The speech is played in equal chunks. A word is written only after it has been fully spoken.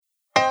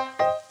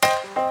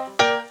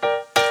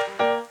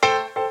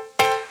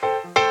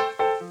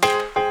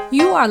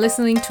are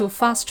listening to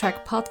Fast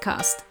Track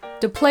Podcast,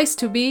 the place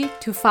to be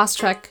to fast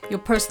track your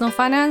personal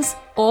finance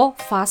or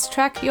fast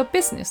track your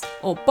business,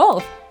 or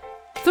both,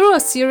 through a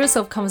series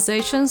of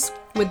conversations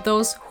with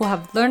those who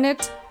have learned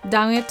it,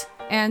 done it,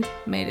 and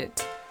made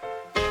it.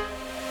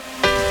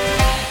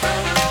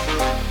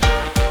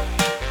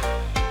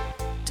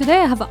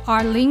 Today I have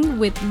Arlene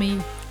with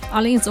me.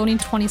 Arlene is only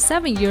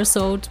 27 years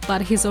old,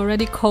 but he's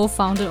already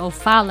co-founder of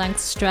Phalanx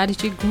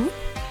Strategy Group.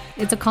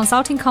 It's a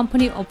consulting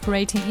company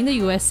operating in the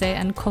USA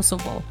and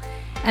Kosovo.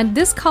 And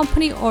this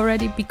company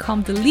already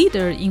become the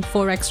leader in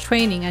Forex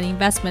training and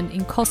investment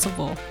in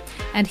Kosovo.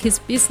 And his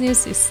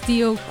business is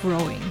still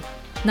growing.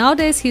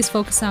 Nowadays, he's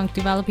focusing on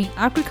developing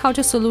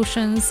agriculture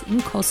solutions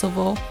in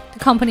Kosovo. The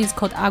company is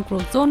called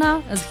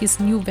AgroZona as his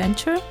new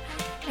venture.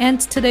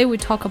 And today we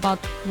talk about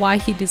why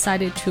he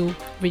decided to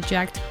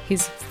reject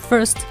his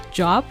first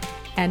job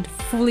and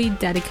fully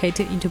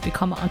dedicated into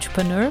become an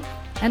entrepreneur,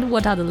 and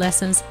what are the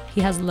lessons he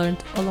has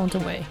learned along the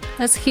way.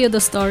 Let's hear the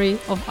story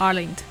of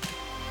Arlene.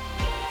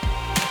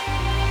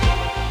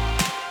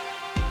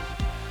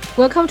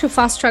 Welcome to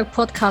Fast Track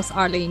Podcast,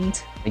 Arlene.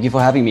 Thank you for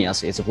having me,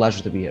 Asi. It's a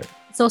pleasure to be here.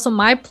 It's also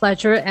my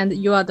pleasure, and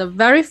you are the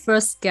very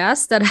first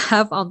guest that I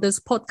have on this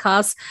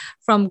podcast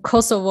from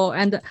Kosovo.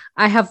 And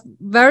I have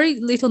very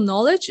little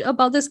knowledge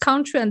about this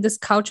country and this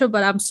culture,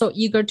 but I'm so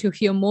eager to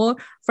hear more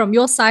from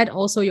your side,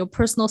 also your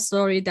personal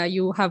story that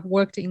you have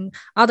worked in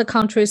other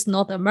countries,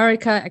 North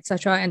America,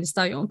 etc., and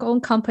start your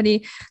own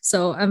company.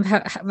 So I'm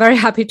very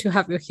happy to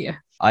have you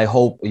here. I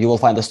hope you will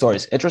find the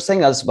stories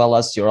interesting as well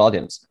as your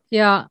audience.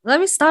 Yeah, let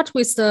me start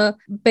with the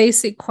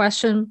basic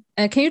question.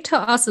 Can you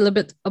tell us a little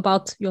bit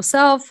about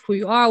yourself, who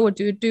you are, what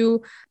do you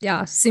do?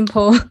 Yeah,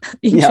 simple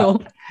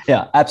intro.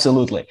 Yeah,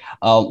 absolutely.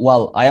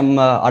 Well, I am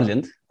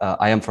Arlene.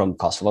 I am from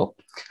Kosovo.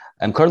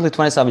 I'm currently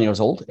 27 years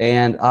old,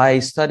 and I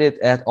studied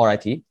at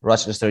RIT,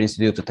 Rochester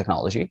Institute of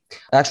Technology.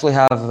 I actually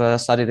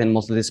have studied in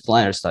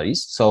multidisciplinary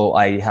studies. So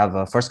I have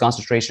a first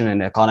concentration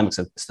in economics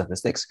and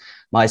statistics.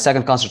 My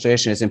second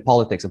concentration is in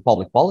politics and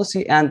public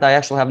policy, and I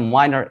actually have a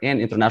minor in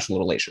international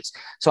relations.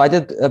 So I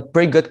did a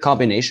pretty good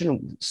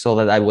combination so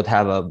that I would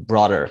have a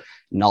broader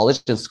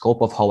knowledge and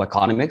scope of how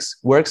economics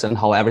works and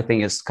how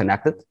everything is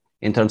connected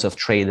in terms of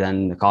trade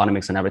and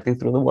economics and everything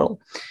through the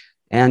world.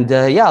 And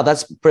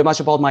that's pretty much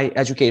about my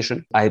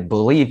education. I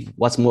believe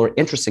what's more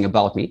interesting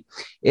about me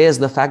is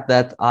the fact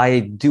that I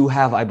do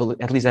have, I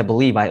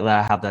believe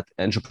I have that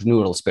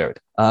entrepreneurial spirit.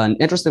 An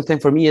interesting thing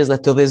for me is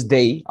that to this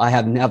day, I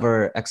have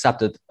never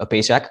accepted a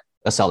paycheck,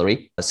 a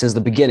salary. Since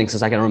the beginning,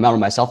 since I can remember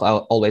myself, I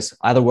always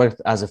either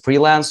worked as a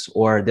freelance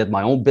or did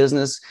my own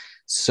business.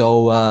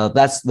 So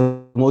that's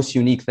the most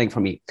unique thing for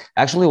me.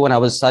 Actually, when I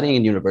was studying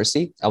in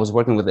university, I was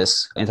working with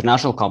this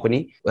international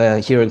company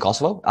here in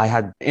Kosovo. I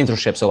had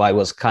internship, so I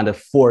was kind of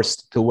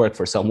forced to work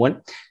for someone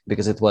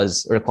because it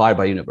was required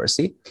by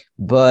university.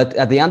 But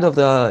at the end of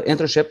the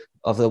internship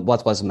of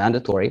what was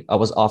mandatory, I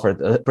was offered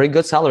a pretty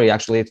good salary.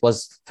 Actually, it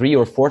was 3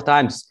 or 4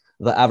 times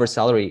the average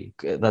salary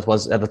that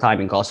was at the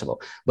time in Kosovo.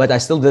 But I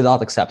still did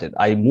not accept it.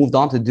 I moved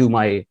on to do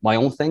my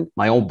own thing,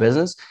 my own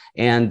business.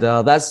 And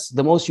that's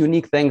the most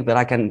unique thing that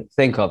I can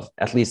think of,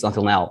 at least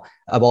until now,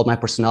 about my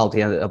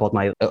personality and about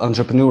my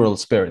entrepreneurial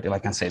spirit, if I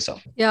can say so.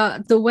 Yeah,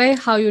 the way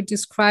how you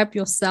describe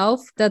yourself,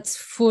 that's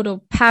full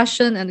of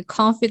passion and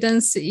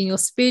confidence in your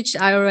speech.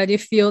 I already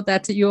feel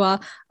that you are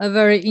a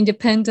very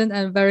independent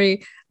and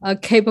very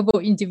capable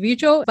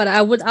individual, but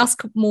I would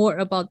ask more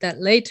about that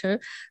later.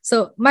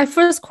 So my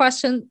first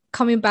question,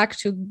 coming back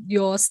to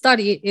your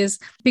study, is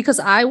because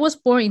I was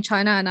born in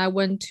China and I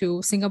went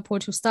to Singapore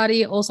to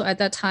study. Also at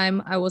that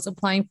time, I was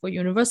applying for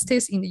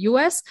universities in the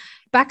US.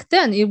 Back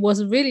then, it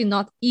was really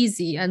not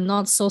easy and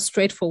not so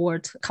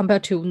straightforward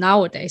compared to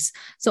nowadays.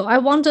 So I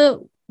wonder,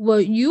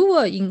 when you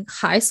were in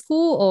high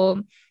school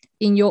or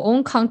in your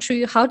own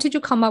country, how did you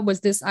come up with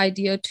this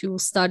idea to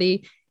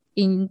study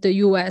in the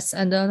US,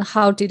 and then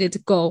how did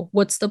it go?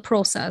 What's the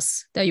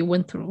process that you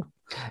went through?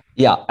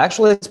 Yeah,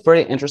 actually, it's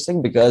pretty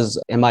interesting because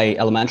in my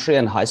elementary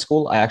and high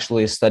school, I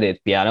actually studied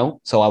piano.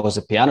 So I was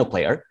a piano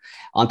player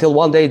until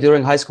one day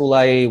during high school,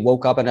 I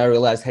woke up and I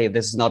realized, hey,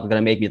 this is not going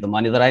to make me the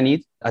money that I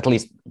need, at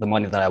least the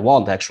money that I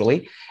want,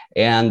 actually.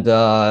 And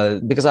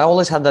because I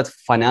always had that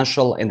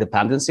financial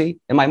independency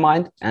in my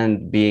mind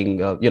and being,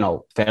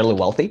 fairly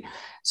wealthy.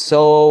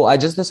 So I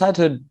just decided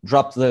to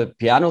drop the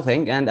piano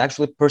thing and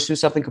actually pursue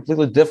something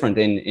completely different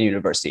in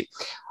university.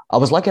 I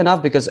was lucky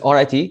enough because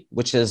RIT,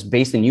 which is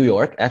based in New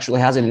York, actually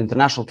has an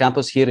international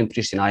campus here in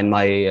Pristina,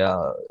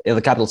 in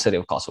the capital city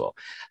of Kosovo.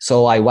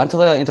 So I went to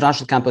the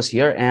international campus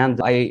here and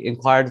I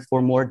inquired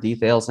for more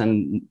details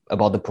and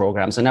about the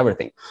programs and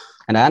everything.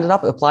 And I ended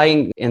up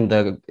applying in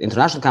the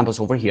international campus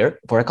over here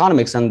for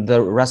economics and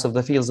the rest of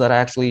the fields that I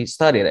actually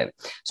studied in.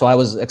 So I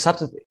was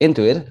accepted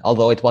into it,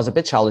 although it was a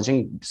bit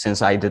challenging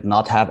since I did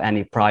not have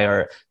any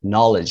prior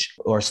knowledge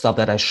or stuff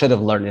that I should have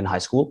learned in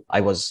high school.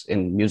 I was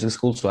in music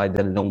school, so I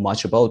didn't know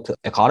much about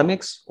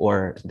economics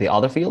or the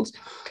other fields.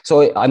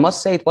 So I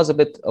must say it was a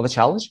bit of a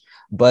challenge,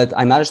 but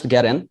I managed to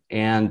get in.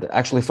 And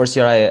actually first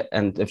year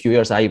and a few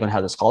years, I even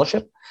had a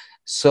scholarship.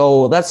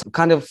 So that's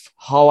kind of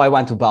how I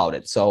went about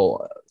it.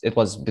 So It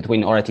was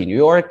between RIT New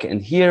York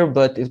and here,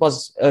 but it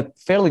was a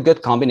fairly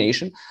good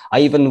combination.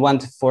 I even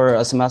went for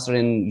a semester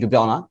in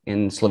Ljubljana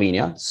in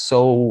Slovenia.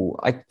 So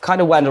I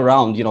kind of went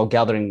around,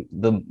 gathering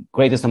the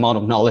greatest amount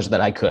of knowledge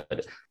that I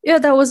could. Yeah,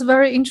 that was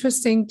very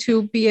interesting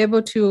to be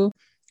able to,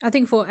 I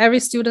think for every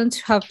student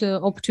to have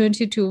the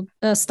opportunity to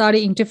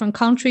study in different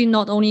country,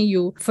 not only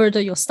you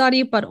further your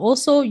study, but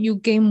also you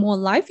gain more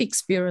life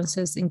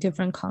experiences in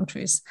different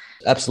countries.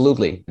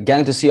 Absolutely.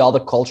 Getting to see all the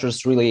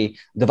cultures really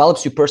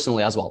develops you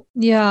personally as well.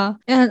 Yeah.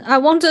 And I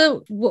wonder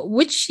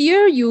which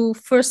year you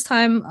first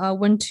time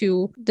went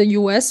to the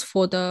US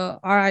for the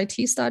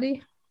RIT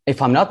study?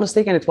 If I'm not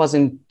mistaken, it was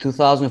in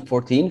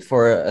 2014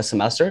 for a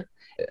semester.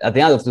 At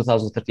the end of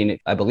 2013,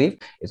 I believe,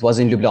 it was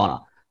in Ljubljana.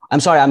 I'm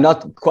sorry, I'm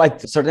not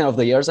quite certain of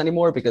the years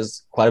anymore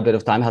because quite a bit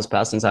of time has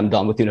passed since I'm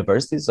done with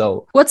university.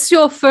 So what's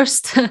your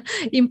first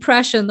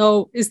impression?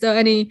 Or is there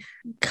any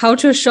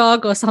culture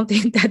shock or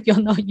something that you're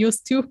not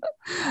used to?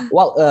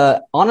 Well,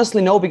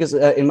 honestly, no, because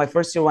in my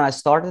first year when I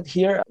started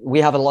here,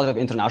 we have a lot of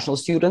international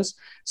students.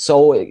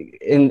 So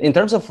in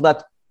terms of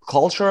that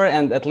culture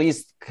and at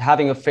least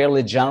having a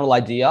fairly general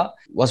idea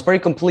was very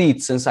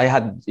complete since I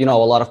had, a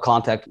lot of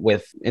contact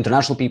with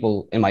international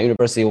people in my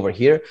university over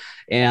here.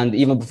 And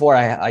even before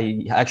I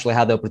actually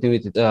had the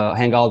opportunity to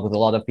hang out with a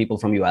lot of people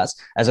from US,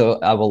 as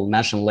I will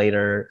mention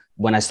later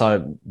when I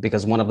started,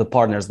 because one of the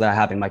partners that I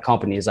have in my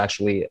company is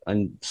actually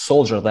a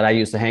soldier that I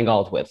used to hang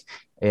out with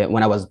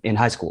when I was in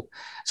high school.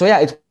 So yeah,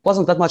 it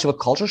wasn't that much of a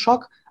culture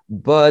shock,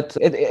 but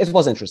it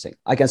was interesting.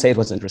 I can say it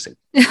was interesting.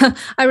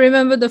 I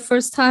remember the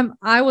first time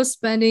I was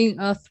spending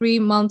 3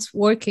 months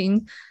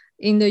working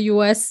in the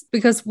US,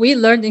 because we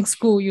learned in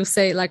school, you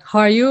say like,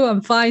 how are you?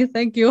 I'm fine,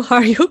 thank you. How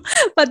are you?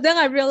 But then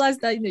I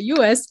realized that in the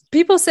US,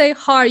 people say,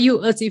 how are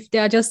you? As if they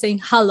are just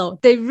saying hello.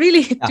 They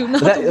really do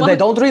not they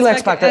don't really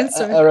expect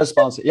a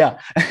response. Yeah.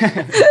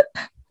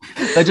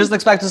 They just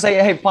expect to say,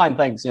 hey, fine,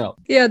 thanks,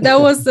 Yeah, that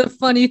was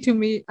funny to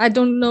me. I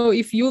don't know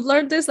if you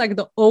learned this, like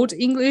the old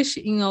English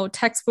in our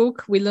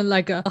textbook, we learn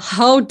like,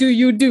 how do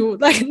you do?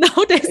 Like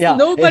nowadays,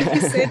 nobody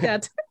say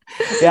that.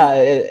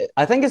 Yeah,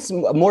 I think it's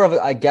more of,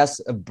 I guess,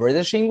 a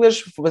British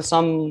English with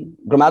some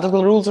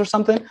grammatical rules or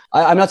something.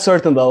 I'm not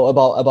certain, though,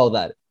 about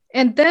that.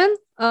 And then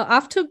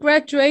after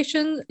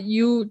graduation,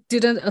 you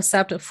didn't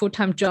accept a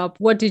full-time job.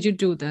 What did you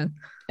do then?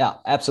 Yeah,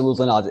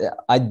 absolutely not.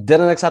 I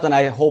didn't accept, and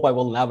I hope I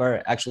will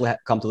never actually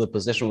come to the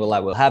position where I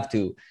will have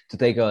to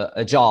take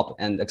a job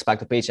and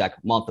expect a paycheck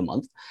month to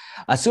month.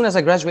 As soon as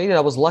I graduated, I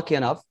was lucky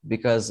enough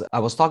because I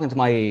was talking to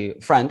my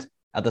friend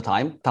at the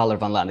time, Tyler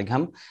Van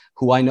Landingham,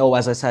 who I know,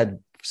 as I said,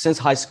 since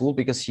high school,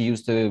 because he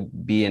used to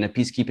be in a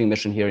peacekeeping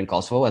mission here in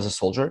Kosovo as a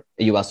soldier,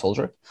 a US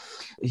soldier.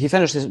 He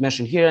finished his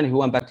mission here and he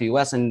went back to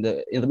US. And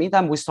in the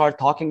meantime, we started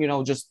talking,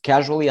 just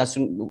casually as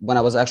soon when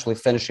I was actually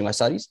finishing my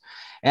studies.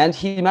 And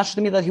he mentioned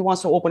to me that he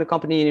wants to open a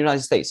company in the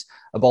United States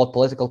about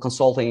political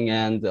consulting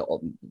and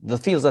the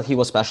fields that he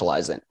was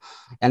specialized in.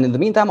 And in the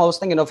meantime, I was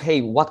thinking of,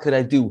 hey, what could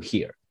I do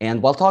here?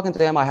 And while talking to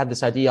him, I had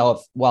this idea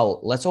of,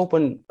 well, let's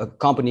open a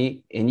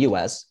company in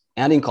US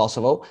and in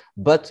Kosovo,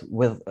 but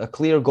with a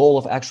clear goal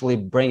of actually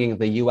bringing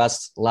the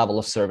US level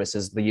of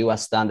services, the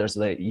US standards,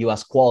 the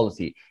US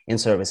quality in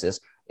services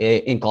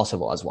in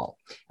Kosovo as well.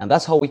 And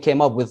that's how we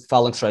came up with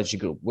Phalanx Strategy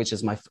Group, which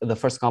is the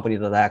first company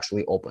that I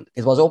actually opened.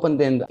 It was opened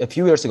in a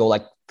few years ago,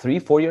 like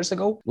 3-4 years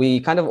ago.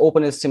 We kind of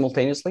opened it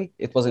simultaneously.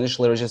 It was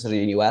initially registered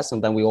in the US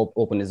and then we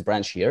opened its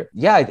branch here.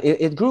 Yeah,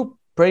 it grew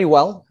pretty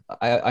well,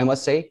 I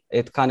must say.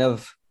 It kind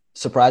of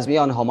surprised me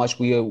on how much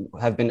we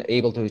have been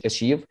able to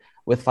achieve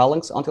with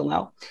Phalanx until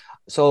now.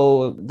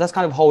 So that's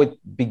kind of how it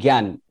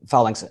began,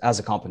 Phalanx as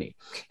a company.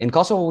 In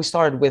Kosovo, we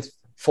started with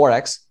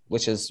Forex,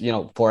 which is,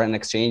 foreign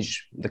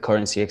exchange, the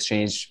currency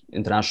exchange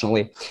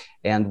internationally.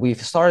 And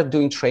we've started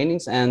doing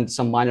trainings and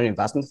some minor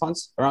investment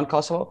funds around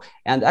Kosovo.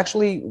 And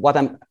actually, what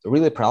I'm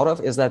really proud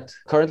of is that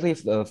currently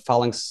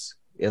Phalanx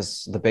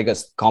is the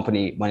biggest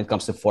company when it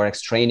comes to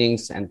Forex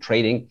trainings and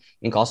trading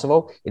in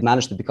Kosovo. It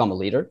managed to become a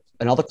leader.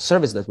 Another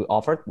service that we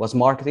offered was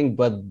marketing,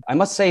 but I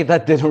must say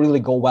that didn't really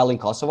go well in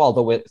Kosovo,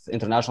 although with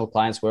international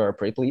clients, we're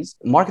pretty pleased.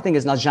 Marketing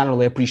is not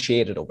generally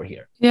appreciated over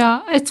here.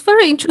 Yeah, it's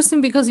very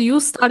interesting because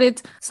you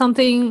started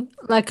something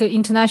like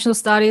international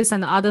studies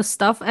and other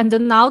stuff, and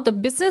then now the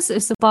business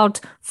is about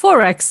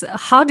Forex.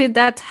 How did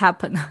that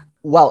happen?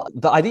 Well,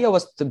 the idea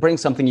was to bring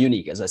something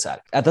unique, as I said.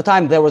 At the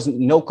time, there was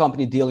no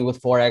company dealing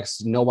with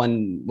Forex. No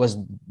one was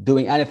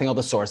doing anything of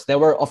the sort. There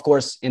were, of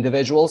course,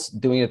 individuals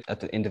doing it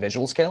at the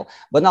individual scale,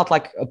 but not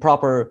like a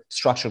proper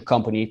structured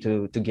company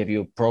to give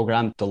you a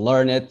program to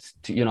learn it,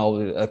 to,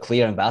 a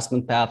clear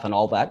investment path and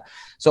all that.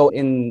 So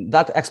in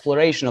that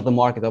exploration of the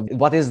market of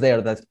what is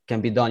there that can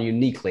be done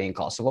uniquely in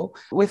Kosovo,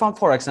 we found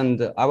Forex.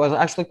 And I was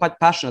actually quite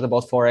passionate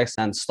about Forex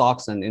and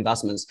stocks and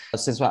investments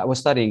since I was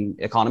studying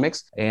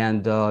economics.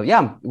 And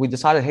we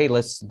decided, hey,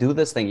 let's do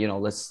this thing,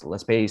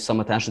 let's pay some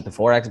attention to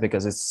Forex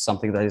because it's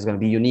something that is going to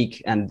be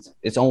unique and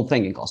its own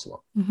thing in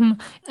Kosovo. Mm-hmm.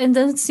 And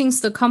then since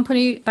the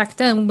company back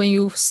then, when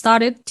you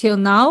started till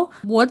now,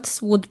 what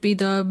would be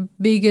the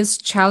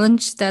biggest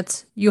challenge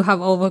that you have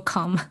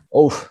overcome?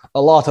 Oh,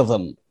 a lot of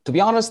them. To be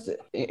honest,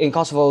 in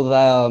Kosovo,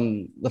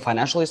 the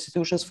financial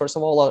institutions, first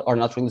of all, are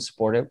not really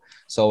supportive.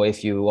 So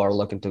if you are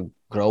looking to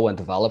grow and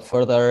develop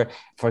further,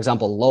 for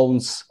example,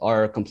 loans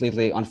are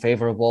completely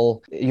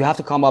unfavorable. You have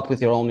to come up with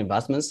your own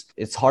investments.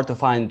 It's hard to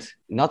find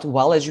not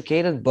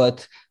well-educated,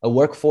 but a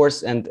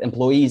workforce and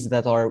employees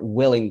that are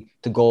willing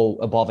to go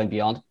above and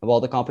beyond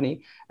about the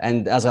company.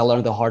 And as I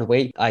learned the hard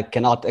way, I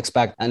cannot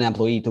expect an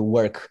employee to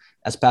work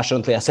as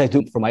passionately as I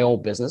do for my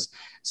own business.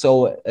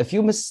 So a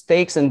few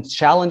mistakes and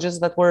challenges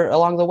that were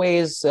along the way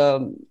is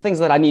things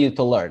that I needed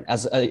to learn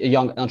as a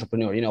young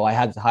entrepreneur. You know, I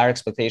had higher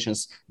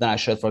expectations than I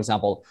should, for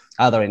example,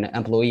 either in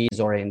employees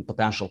or in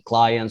potential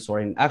clients or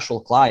in actual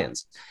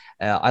clients.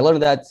 I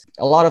learned that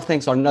a lot of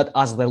things are not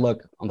as they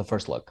look on the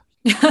first look.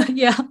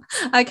 Yeah,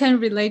 I can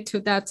relate to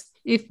that.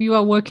 If you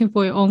are working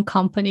for your own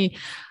company,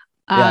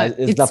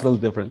 it's definitely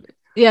different.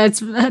 Yeah, it's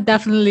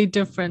definitely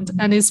different.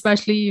 And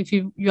especially if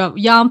you are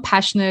young,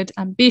 passionate,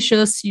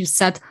 ambitious, you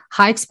set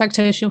high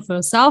expectation for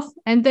yourself,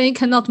 and then you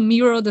cannot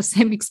mirror the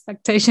same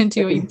expectation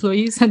to your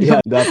employees. And yeah,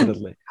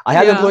 definitely. I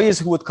had employees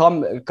who would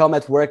come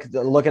at work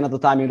looking at the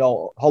time, you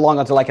know, how long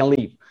until I can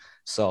leave.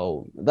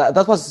 So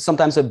that was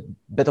sometimes a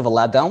bit of a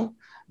letdown.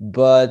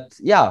 But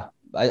yeah,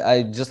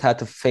 I just had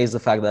to face the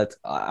fact that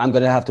I'm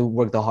going to have to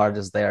work the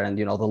hardest there and,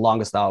 you know, the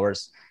longest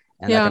hours.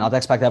 And I cannot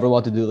expect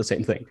everyone to do the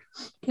same thing.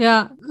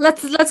 Yeah,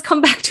 let's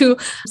come back to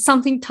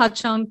something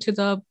touch on to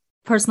the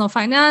personal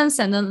finance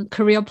and then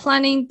career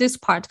planning, this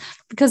part.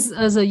 Because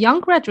as a young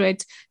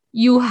graduate,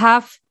 you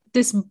have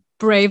this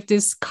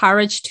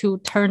courage to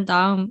turn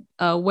down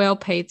a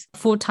well-paid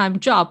full-time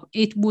job.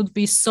 It would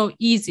be so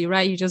easy,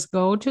 right? You just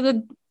go to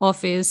the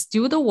office,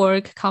 do the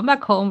work, come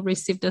back home,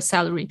 receive the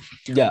salary.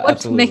 Yeah, what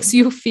absolutely. Makes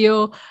you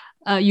feel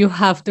you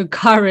have the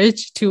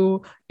courage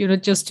to, you know,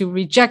 just to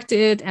reject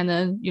it and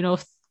then, you know,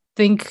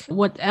 think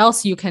what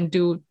else you can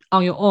do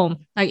on your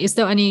own? Like,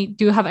 do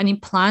you have any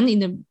plan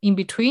in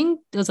between?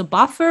 There's a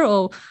buffer,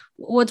 or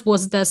what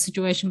was the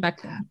situation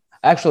back then?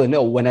 Actually,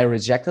 no. When I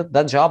rejected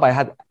that job, I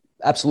had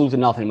absolutely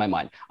nothing in my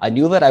mind. I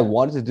knew that I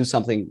wanted to do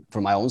something for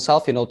my own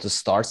self, you know, to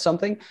start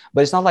something,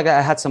 but it's not like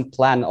I had some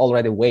plan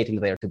already waiting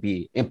there to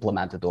be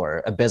implemented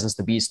or a business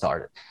to be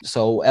started.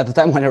 So at the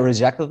time when I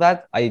rejected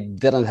that, I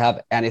didn't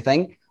have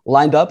anything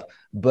lined up,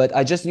 but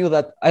I just knew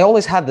that I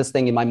always had this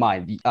thing in my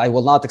mind. I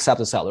will not accept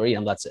a salary,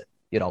 and that's it.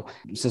 You know,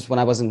 since when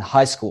I was in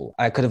high school,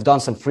 I could have done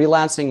some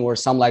freelancing or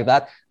something like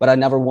that, but I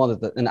never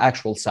wanted an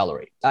actual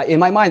salary. In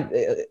my mind,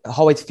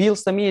 how it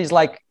feels to me is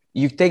like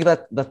you take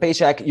that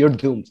paycheck, you're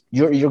doomed.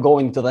 You're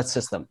going to that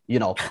system, you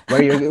know,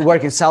 where you're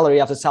working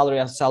salary after salary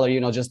after salary, you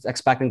know, just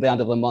expecting the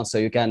end of the month so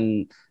you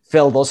can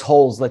fill those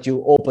holes that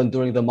you opened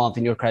during the month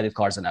in your credit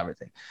cards and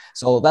everything.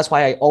 So that's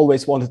why I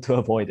always wanted to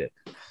avoid it.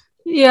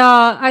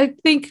 Yeah, I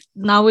think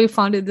now we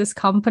founded this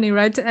company,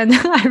 right? And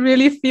I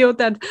really feel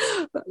that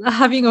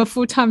having a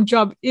full-time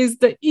job is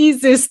the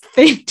easiest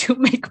thing to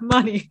make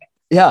money.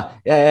 Yeah.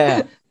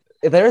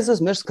 There is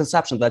this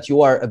misconception that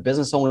you are a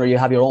business owner, you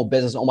have your own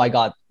business. Oh my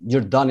God,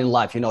 you're done in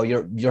life. You know,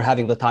 you're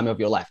having the time of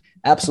your life.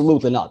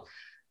 Absolutely not.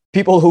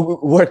 People who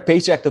work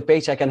paycheck to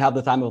paycheck can have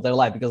the time of their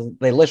life because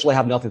they literally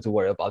have nothing to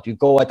worry about. You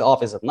go at the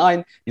office at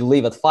 9, you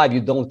leave at 5,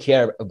 you don't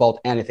care about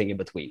anything in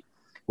between.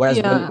 Whereas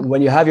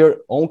when you have your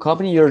own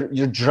company, you're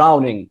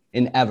drowning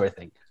in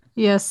everything.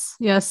 Yes.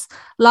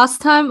 Last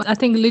time, I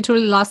think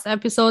literally last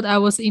episode, I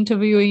was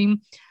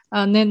interviewing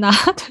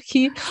Nenad.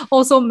 He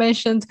also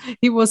mentioned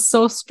he was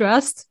so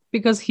stressed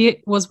because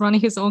he was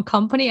running his own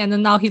company, and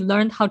then now he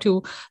learned how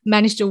to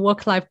manage the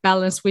work-life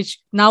balance,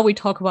 which now we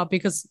talk about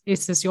because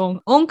it's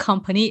your own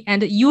company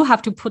and you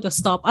have to put a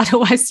stop.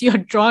 Otherwise, you're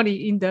drowning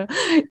in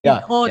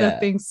the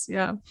things.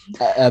 Yeah,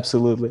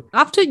 absolutely.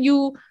 After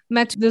you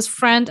met this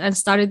friend and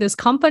started this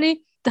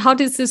company, how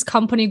did this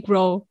company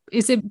grow?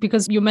 Is it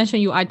because you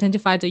mentioned you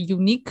identified a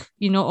unique,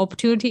 you know,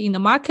 opportunity in the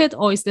market,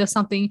 or is there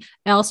something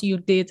else you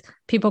did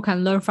people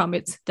can learn from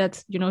it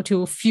that, you know,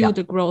 to fuel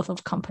the growth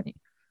of company?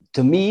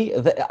 To me,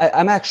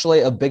 I'm actually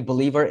a big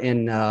believer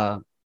in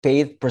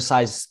paid,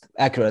 precise,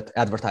 accurate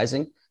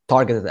advertising,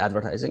 targeted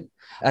advertising.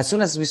 As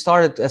soon as we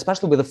started,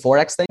 especially with the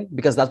Forex thing,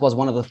 because that was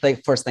one of the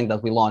first things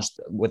that we launched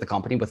with the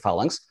company, with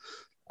Phalanx.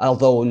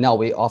 Although now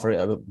we offer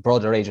a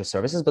broader range of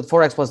services, but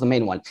Forex was the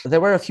main one.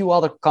 There were a few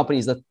other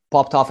companies that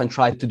popped off and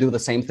tried to do the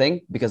same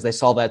thing because they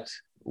saw that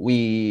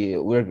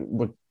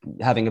we're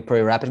having a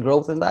pretty rapid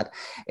growth in that.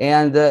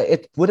 And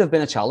it would have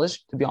been a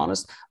challenge, to be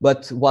honest.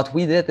 But what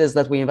we did is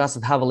that we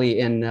invested heavily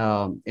in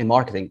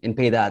marketing, in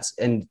paid ads.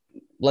 And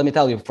let me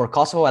tell you, for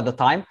Kosovo at the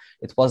time,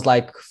 it was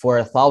like for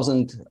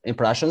 1,000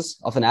 impressions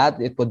of an ad,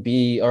 it would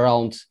be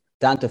around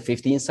 10 to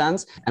 15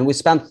 cents. And we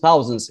spent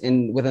thousands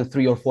within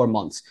 3 or 4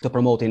 months to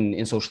promote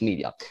in social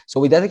media. So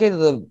we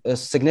dedicated a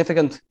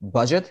significant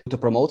budget to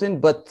promoting.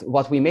 But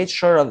what we made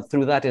sure of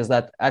through that is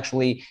that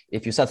actually,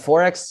 if you said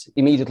Forex,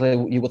 immediately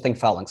you would think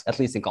Phalanx, at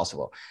least in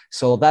Kosovo.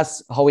 So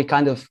that's how we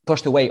kind of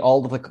pushed away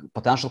all of the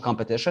potential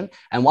competition.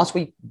 And once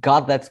we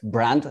got that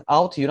brand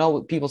out, you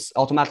know, people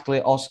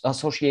automatically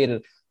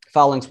associated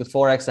Phalanx with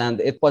Forex, and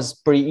it was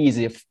pretty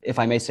easy, if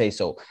I may say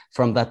so,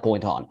 from that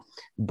point on.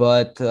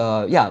 But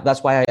yeah,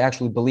 that's why I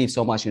actually believe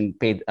so much in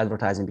paid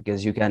advertising,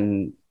 because you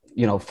can,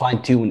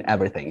 fine tune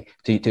everything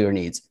to your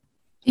needs.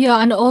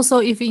 Yeah, and also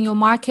if in your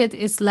market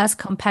is less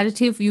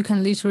competitive, you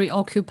can literally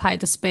occupy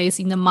the space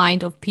in the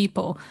mind of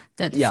people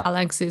that Yeah.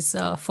 Phalanx is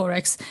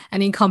Forex.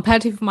 And in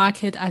competitive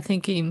market, I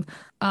think in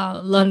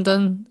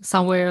London,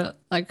 somewhere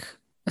like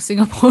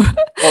Singapore.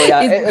 Oh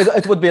yeah,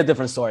 it would be a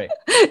different story.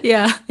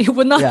 Yeah, it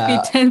would not be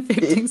Yeah. 10,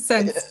 15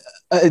 cents.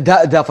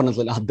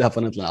 Definitely not.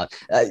 Definitely not.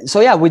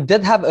 So yeah, we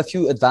did have a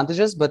few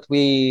advantages, but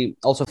we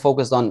also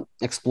focused on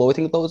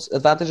exploiting those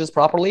advantages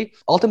properly.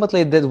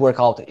 Ultimately, it did work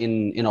out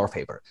in our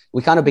favor.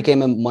 We kind of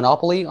became a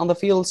monopoly on the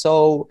field,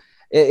 so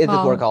it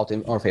did work out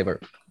in our favor.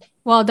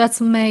 Wow, that's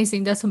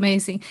amazing. That's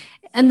amazing.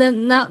 And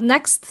then now,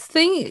 next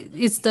thing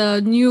is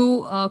the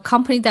new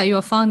company that you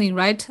are founding,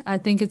 right? I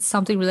think it's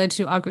something related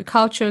to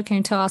agriculture. Can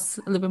you tell us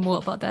a little bit more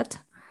about that?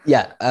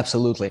 Yeah,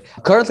 absolutely.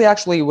 Currently,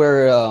 actually,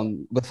 we're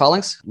with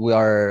Phalanx, we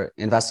are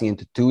investing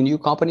into two new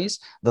companies.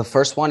 The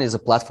first one is a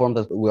platform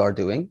that we are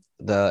doing.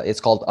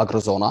 It's called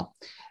Agrozona.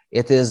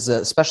 It is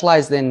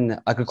specialized in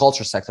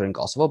agriculture sector in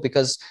Kosovo,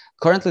 because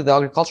currently the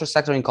agriculture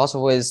sector in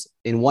Kosovo is,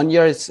 in 1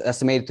 year, it's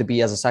estimated to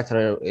be as a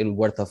sector in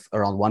worth of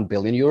around 1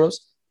 billion euros.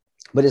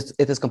 But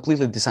it is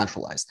completely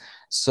decentralized.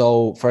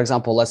 So, for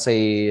example, let's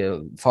say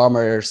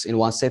farmers in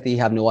one city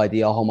have no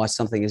idea how much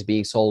something is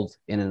being sold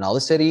in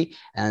another city,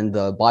 and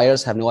the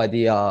buyers have no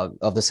idea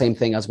of the same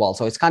thing as well.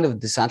 So it's kind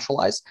of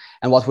decentralized.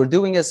 And what we're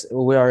doing is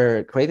we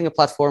are creating a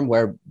platform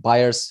where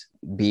buyers,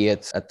 be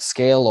it at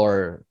scale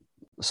or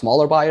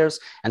smaller buyers,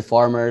 and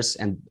farmers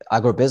and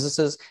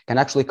agribusinesses can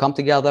actually come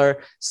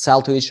together,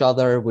 sell to each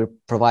other. We're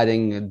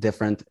providing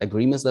different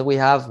agreements that we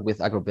have with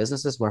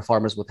agribusinesses where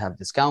farmers would have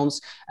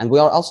discounts. And we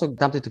are also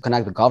attempting to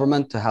connect the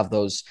government to have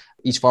those.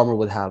 Each farmer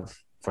would have,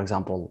 for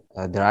example,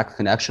 a direct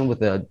connection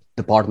with the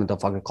Department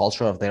of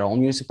Agriculture of their own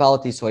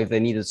municipality. So if they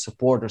needed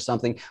support or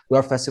something, we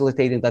are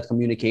facilitating that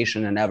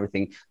communication and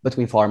everything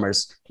between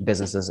farmers,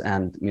 businesses,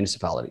 and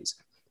municipalities.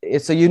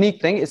 It's a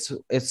unique thing.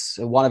 It's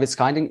one of its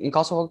kind in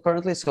Kosovo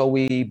currently. So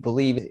we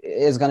believe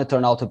it's going to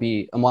turn out to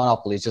be a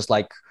monopoly, just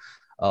like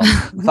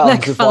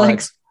like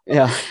Phalanx.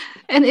 Yeah.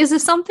 And is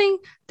it something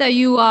that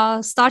you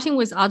are starting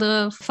with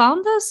other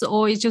founders,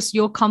 or is just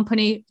your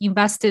company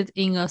invested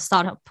in a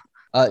startup?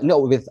 No,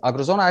 with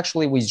Agrozona,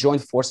 actually, we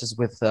joined forces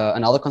with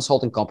another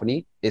consulting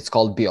company. It's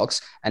called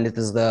Biox, and it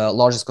is the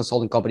largest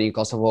consulting company in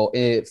Kosovo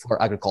for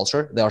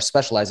agriculture. They are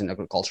specialized in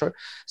agriculture.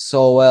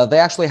 So they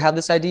actually had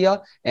this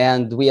idea,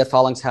 and we at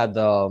Phalanx had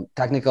the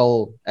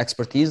technical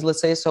expertise, let's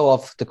say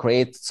so, to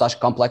create such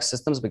complex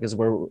systems, because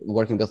we're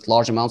working with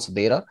large amounts of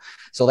data.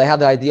 So they had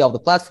the idea of the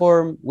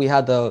platform, we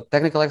had the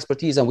technical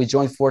expertise, and we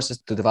joined forces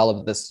to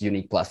develop this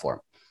unique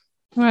platform.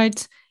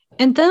 Right.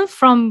 And then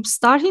from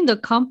starting the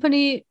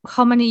company,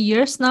 how many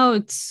years now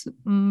it's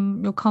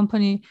your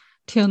company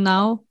till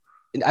now?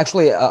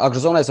 Actually,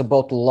 Agrozona is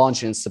about to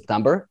launch in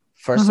September,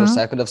 1st or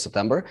 2nd of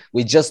September.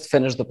 We just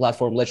finished the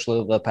platform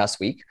literally the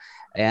past week,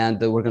 and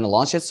we're going to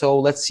launch it. So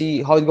let's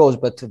see how it goes.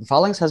 But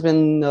Phalanx has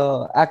been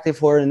active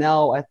for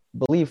now, I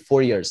believe,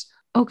 4 years.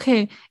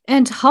 Okay.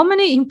 And how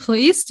many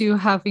employees do you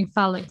have in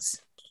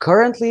Phalanx?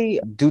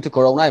 Currently, due to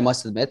Corona, I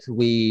must admit,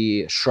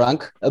 we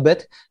shrunk a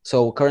bit.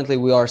 So currently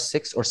we are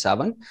 6 or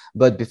 7.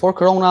 But before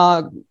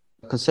Corona,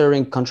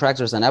 considering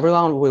contractors and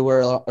everyone, we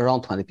were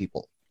around 20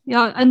 people.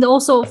 Yeah. And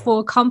also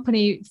for a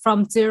company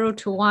from 0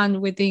 to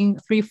 1 within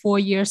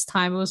 3-4 years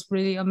time, it was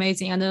really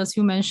amazing. And as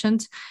you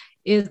mentioned,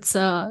 it's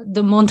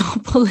the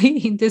monopoly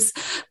in this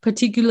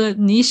particular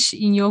niche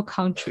in your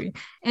country.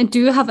 And do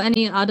you have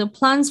any other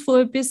plans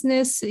for a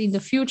business in the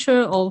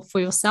future or for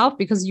yourself?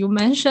 Because you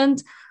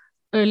mentioned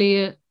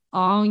earlier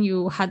on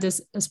you had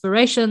this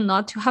aspiration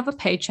not to have a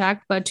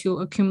paycheck but to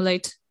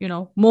accumulate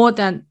more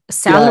than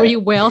salary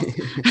wealth.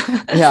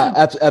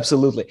 Yeah,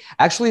 absolutely.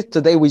 Actually,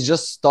 today we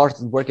just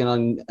started working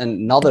on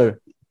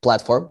another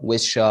platform,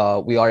 which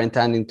we are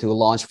intending to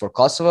launch for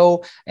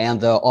Kosovo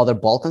and the other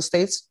Balkan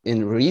states in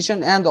the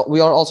region. And we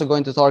are also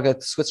going to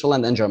target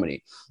Switzerland and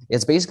Germany.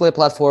 It's basically a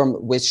platform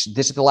which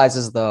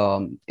digitalizes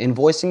the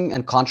invoicing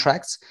and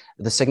contracts,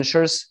 the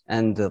signatures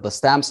and the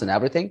stamps and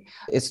everything.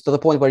 It's to the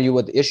point where you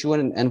would issue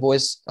an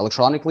invoice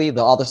electronically.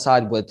 The other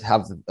side would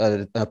have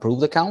an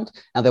approved account,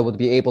 and they would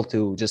be able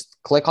to just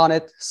click on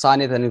it, sign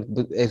it, and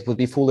it would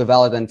be fully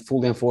valid and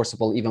fully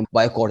enforceable even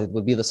by a court. It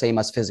would be the same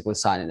as physically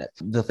signing it.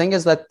 The thing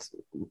is that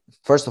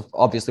first,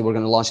 obviously, we're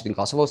going to launch it in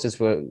Kosovo since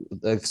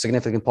a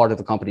significant part of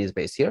the company is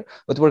based here,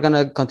 but we're going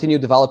to continue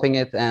developing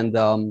it and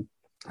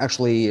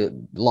actually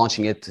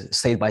launching it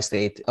state by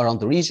state around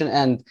the region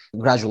and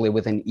gradually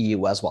within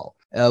EU as well.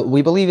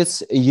 We believe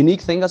it's a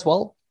unique thing as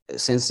well,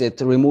 since it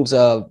removes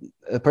a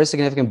pretty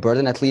significant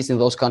burden, at least in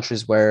those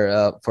countries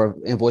where for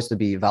invoice to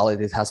be valid,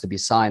 it has to be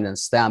signed and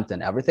stamped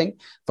and everything.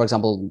 For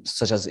example,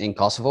 such as in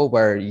Kosovo,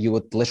 where you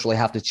would literally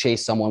have to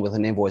chase someone with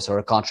an invoice or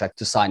a contract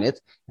to sign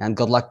it, and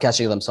good luck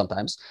catching them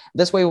sometimes.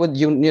 This way,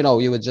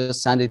 you would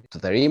just send it to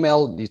their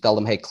email. You tell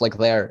them, hey, click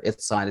there,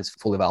 it's signed, it's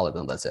fully valid,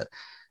 and that's it.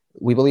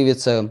 We believe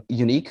it's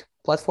unique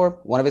platform,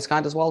 one of its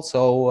kind as well.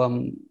 So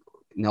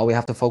we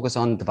have to focus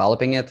on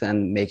developing it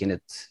and making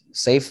it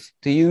safe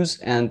to use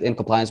and in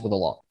compliance with the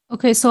law.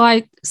 Okay, so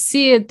I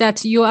see it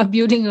that you are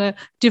building a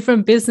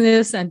different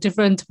business and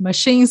different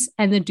machines.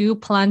 And then do you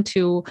plan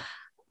to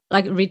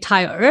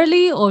retire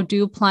early, or do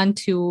you plan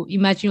to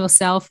imagine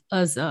yourself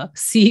as a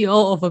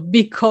CEO of a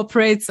big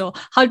corporate? So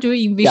how do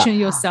you envision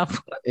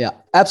yourself? Yeah,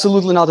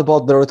 absolutely not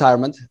about the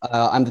retirement.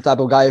 I'm the type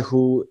of guy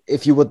who,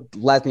 if you would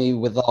let me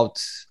without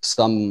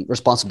some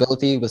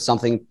responsibility, with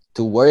something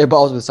to worry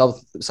about, with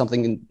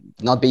something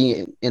not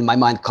being in my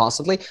mind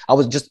constantly, I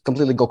would just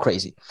completely go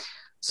crazy.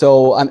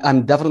 So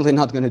I'm definitely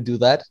not going to do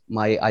that.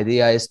 My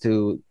idea is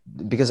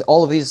because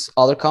all of these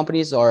other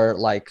companies are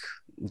like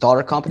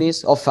daughter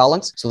companies of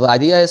Phalanx. So the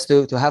idea is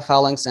to have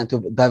Phalanx and to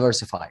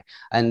diversify.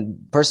 And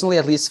personally,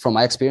 at least from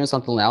my experience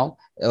until now,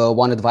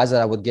 one advice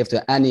that I would give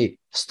to any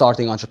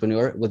starting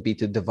entrepreneur would be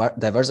to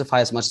diversify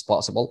as much as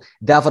possible.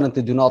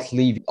 Definitely do not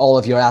leave all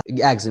of your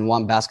eggs in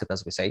one basket,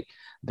 as we say,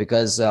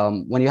 because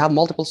when you have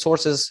multiple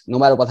sources, no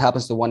matter what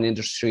happens to one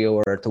industry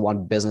or to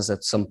one business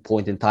at some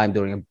point in time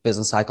during a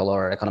business cycle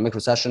or economic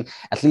recession,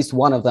 at least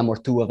one of them or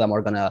two of them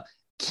are going to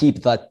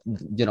keep that,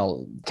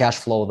 cash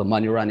flow, the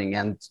money running,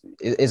 and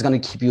it's going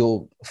to keep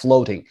you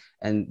floating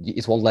and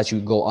it won't let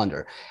you go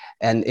under.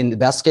 And in the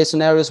best case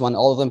scenarios, when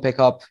all of them pick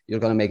up, you're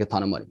going to make a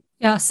ton of money.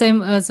 Yeah,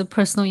 same as a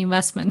personal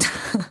investment.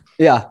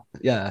 Yeah.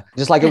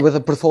 Just like with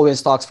a portfolio in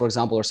stocks, for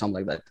example, or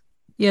something like that.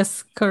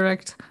 Yes,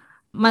 correct.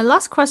 My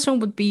last question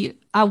would be,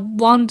 I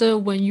wonder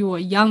when you were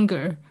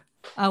younger,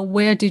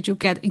 where did you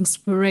get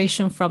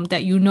inspiration from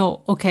that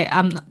okay,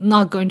 I'm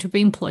not going to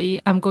be employee,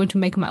 I'm going to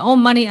make my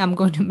own money, I'm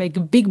going to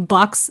make big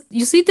bucks.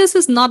 You see, this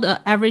is not an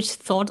average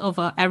thought of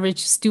an average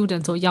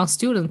student or young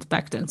student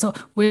back then. So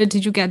where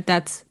did you get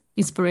that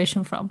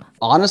inspiration from?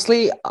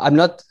 Honestly, I'm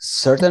not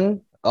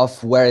certain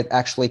of where it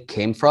actually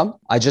came from.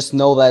 I just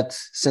know that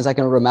since I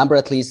can remember,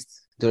 at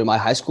least during my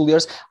high school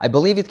years, I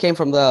believe it came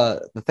from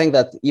the thing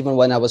that even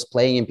when I was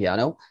playing in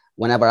piano,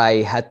 whenever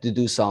I had to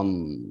do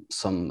some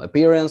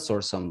appearance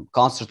or some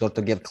concert or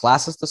to give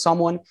classes to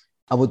someone,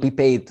 I would be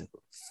paid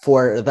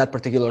for that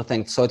particular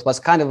thing. So it was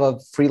kind of a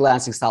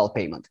freelancing style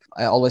payment.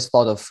 I always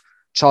thought of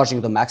charging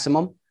the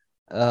maximum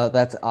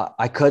that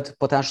I could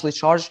potentially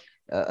charge,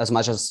 as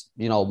much as,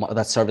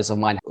 that service of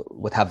mine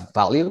would have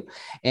value.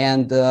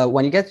 And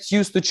when you get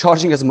used to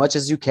charging as much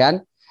as you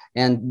can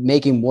and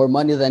making more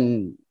money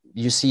than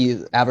you see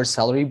average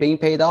salary being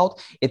paid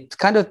out, it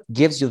kind of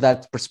gives you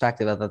that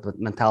perspective, that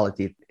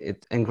mentality.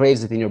 It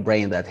engraves it in your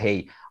brain that,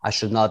 hey, I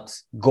should not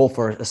go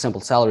for a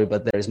simple salary,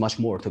 but there is much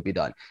more to be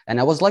done. And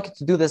I was lucky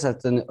to do this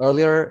at an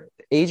earlier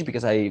age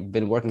because I've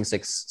been working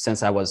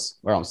since I was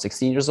around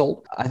 16 years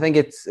old. I think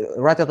it's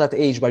right at that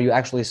age where you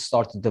actually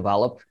start to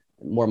develop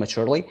more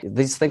maturely.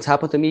 These things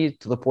happened to me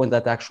to the point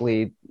that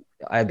actually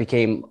I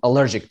became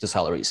allergic to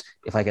salaries,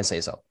 if I can say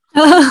so.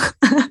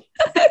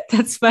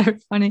 That's very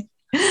funny.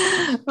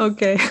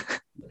 Okay.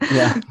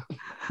 Yeah.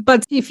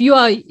 But if you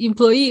are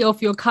employee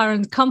of your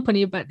current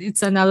company, but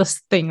it's another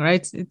thing,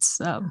 right? It's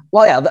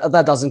well, yeah,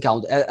 that doesn't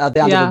count. At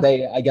the end of the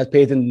day, I get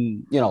paid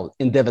in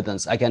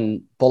dividends. I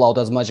can pull out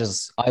as much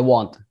as I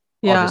want,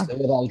 obviously,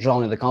 without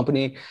drowning the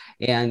company.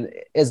 And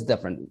it's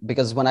different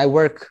because when I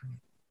work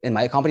in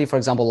my company, for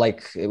example,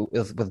 like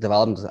with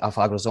development of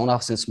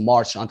Agrozona, since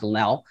March until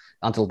now,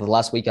 until the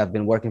last week, I've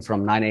been working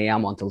from 9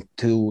 a.m. until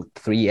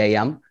 3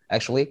 a.m.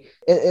 Actually,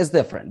 it's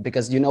different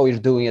because you're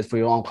doing it for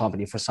your own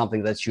company, for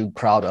something that you're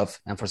proud of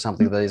and for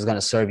something that is going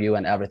to serve you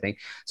and everything.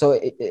 So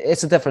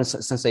it's a different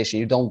sensation.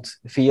 You don't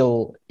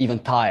feel even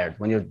tired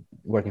when you're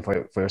working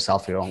for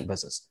yourself, for your own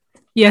business.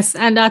 Yes.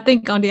 And I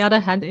think on the other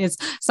hand is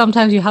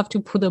sometimes you have to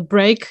put a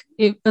break.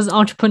 As an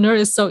entrepreneur,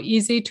 it's so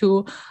easy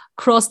to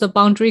cross the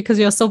boundary because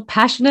you're so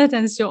passionate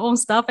and it's your own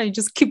stuff and you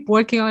just keep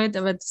working on it,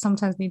 but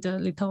sometimes need a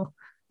little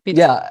bit.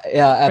 Yeah,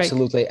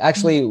 absolutely.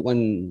 Actually,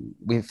 when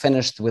we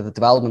finished with the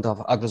development of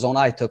Agrozona,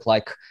 I took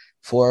like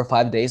 4 or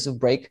 5 days of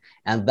break.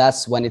 And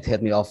that's when it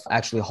hit me off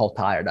actually how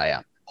tired I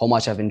am, how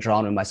much I've been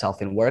drowning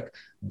myself in work.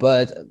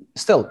 But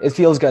still, it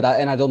feels good.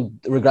 And I don't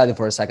regret it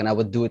for a second. I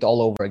would do it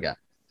all over again.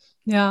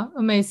 Yeah,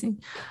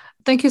 amazing.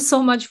 Thank you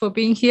so much for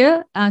being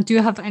here. Do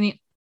you have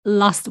any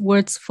last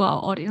words for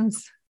our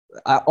audience?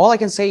 All I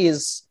can say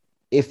is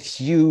if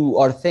you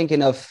are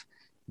thinking of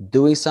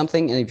doing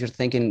something and if you're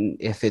thinking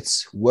if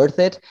it's worth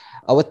it,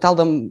 I would tell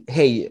them,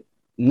 hey,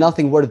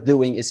 nothing worth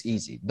doing is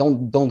easy.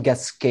 Don't get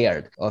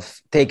scared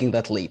of taking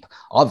that leap.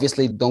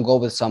 Obviously, don't go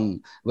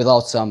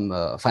without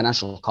some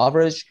financial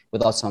coverage,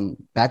 without some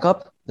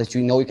backup that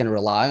you can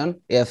rely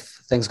on if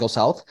things go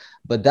south.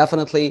 But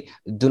definitely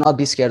do not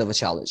be scared of a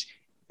challenge.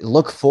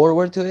 Look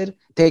forward to it.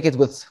 Take it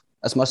with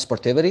as much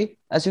sportivity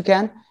as you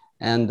can,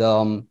 and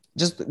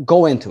just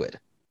go into it.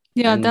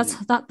 Yeah,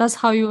 that's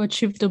how you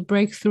achieve the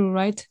breakthrough,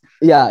 right?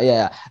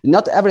 Yeah.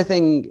 Not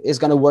everything is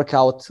going to work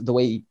out the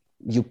way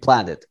you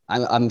planned it.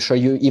 I'm sure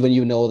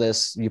you know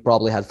this. You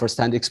probably had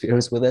firsthand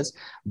experience with this.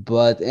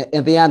 But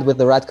in the end, with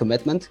the right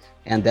commitment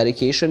and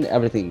dedication,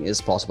 everything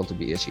is possible to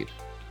be achieved.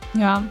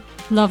 Yeah,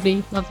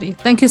 lovely.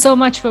 Thank you so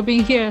much for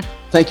being here.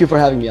 Thank you for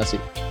having me, Yassi.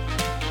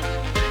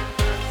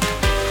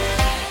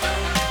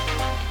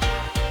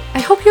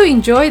 you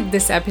enjoyed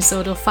this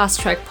episode of Fast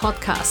Track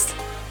Podcast,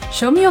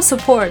 show me your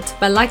support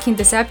by liking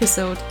this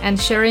episode and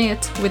sharing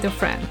it with your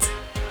friends.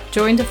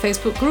 Join the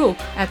Facebook group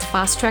at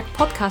Fast Track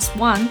Podcast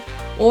 1,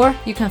 or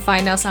you can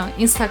find us on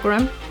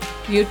Instagram,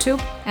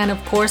 YouTube, and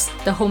of course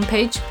the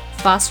homepage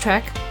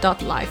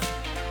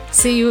fasttrack.life.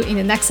 See you in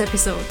the next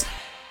episode.